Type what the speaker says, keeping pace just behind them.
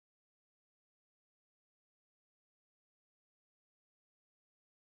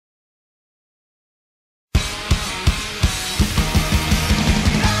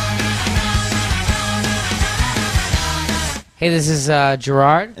Hey, this is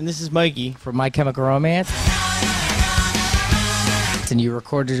Gerard. And this is Mikey. From My Chemical Romance. And you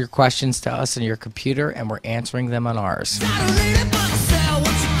recorded your questions to us on your computer, and we're answering them on ours.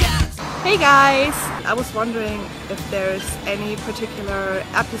 Hey guys! I was wondering if there's any particular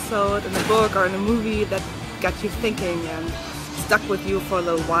episode in a book or in a movie that got you thinking and stuck with you for a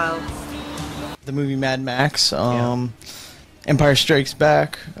little while. The movie Mad Max, Empire Strikes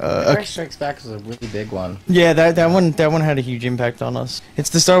Back. Empire Strikes Back was a really big one. Yeah, that one had a huge impact on us. It's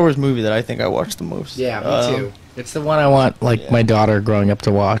the Star Wars movie that I think I watched the most. Yeah, me too. It's the one I want, my daughter growing up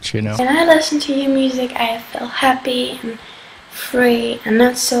to watch, you know. When I listen to your music, I feel happy and free and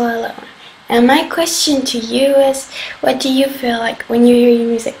not so alone. And my question to you is, what do you feel like when you hear your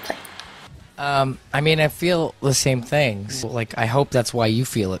music play? I mean, I feel the same things. Like, I hope that's why you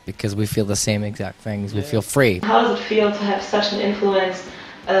feel it, because we feel the same exact things. We feel free. How does it feel to have such an influence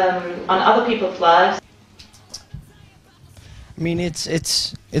on other people's lives? I mean,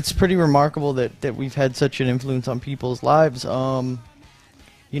 it's pretty remarkable that we've had such an influence on people's lives. You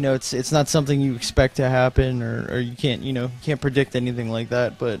know, it's not something you expect to happen, or you can't predict anything like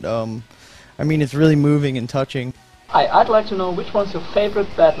that. But I mean, it's really moving and touching. I'd like to know which one's your favorite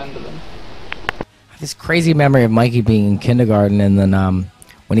Batman villain. This crazy memory of Mikey being in kindergarten, and then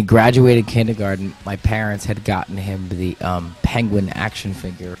when he graduated kindergarten, my parents had gotten him the Penguin action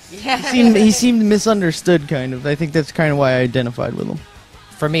figure. Yeah. He seemed misunderstood, kind of. I think that's kind of why I identified with him.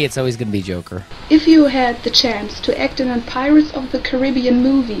 For me, it's always going to be Joker. If you had the chance to act in a Pirates of the Caribbean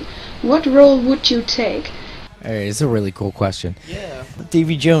movie, what role would you take? Hey, it's a really cool question. Yeah.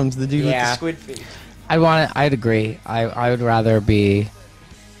 Davy Jones, the dude with the squid face. I'd agree. I would rather be...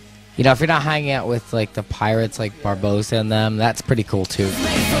 You know, if you're not hanging out with, like, the pirates, like Barbossa and them, that's pretty cool, too.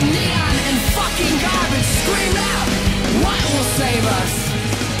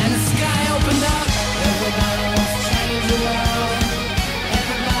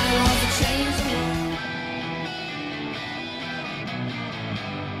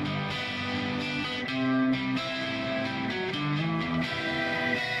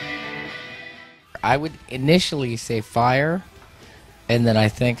 I would initially say fire, and then I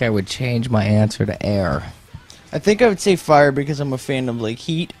think I would change my answer to air. I think I would say fire because I'm a fan of like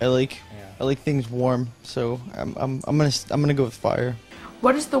heat. I like things warm, so I'm gonna go with fire.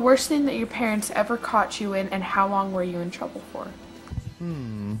 What is the worst thing that your parents ever caught you in, and how long were you in trouble for?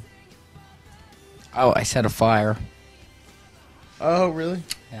 Oh, I said a fire. Oh, really?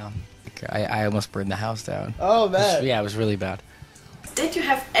 Yeah. I almost burned the house down. Oh, bad. Yeah, it was really bad. Did you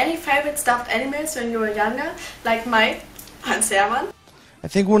have any favorite stuffed animals when you were younger, like Mike and Servan? I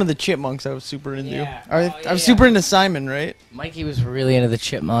think one of the chipmunks I was super into. Yeah. I was super into Simon, right? Mikey was really into the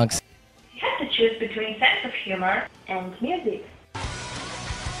chipmunks. You have to choose between sense of humor and music.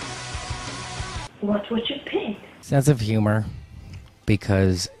 What would you pick? Sense of humor,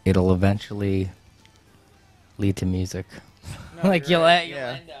 because it'll eventually lead to music. No, like you'll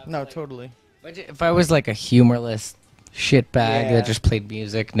end up. No, totally. But if I was like a humorless shitbag that just played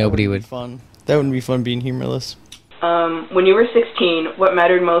music, nobody would. Fun. That wouldn't be fun being humorless. When you were 16, what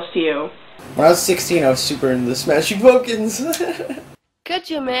mattered most to you? When I was 16, I was super into the Smashing Pumpkins. Could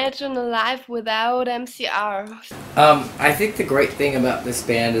you imagine a life without MCR? I think the great thing about this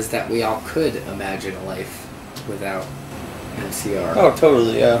band is that we all could imagine a life without MCR. Oh,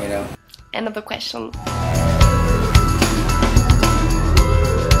 totally, yeah. You know? End of the question.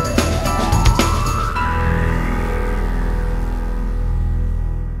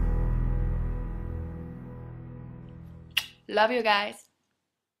 Love you guys.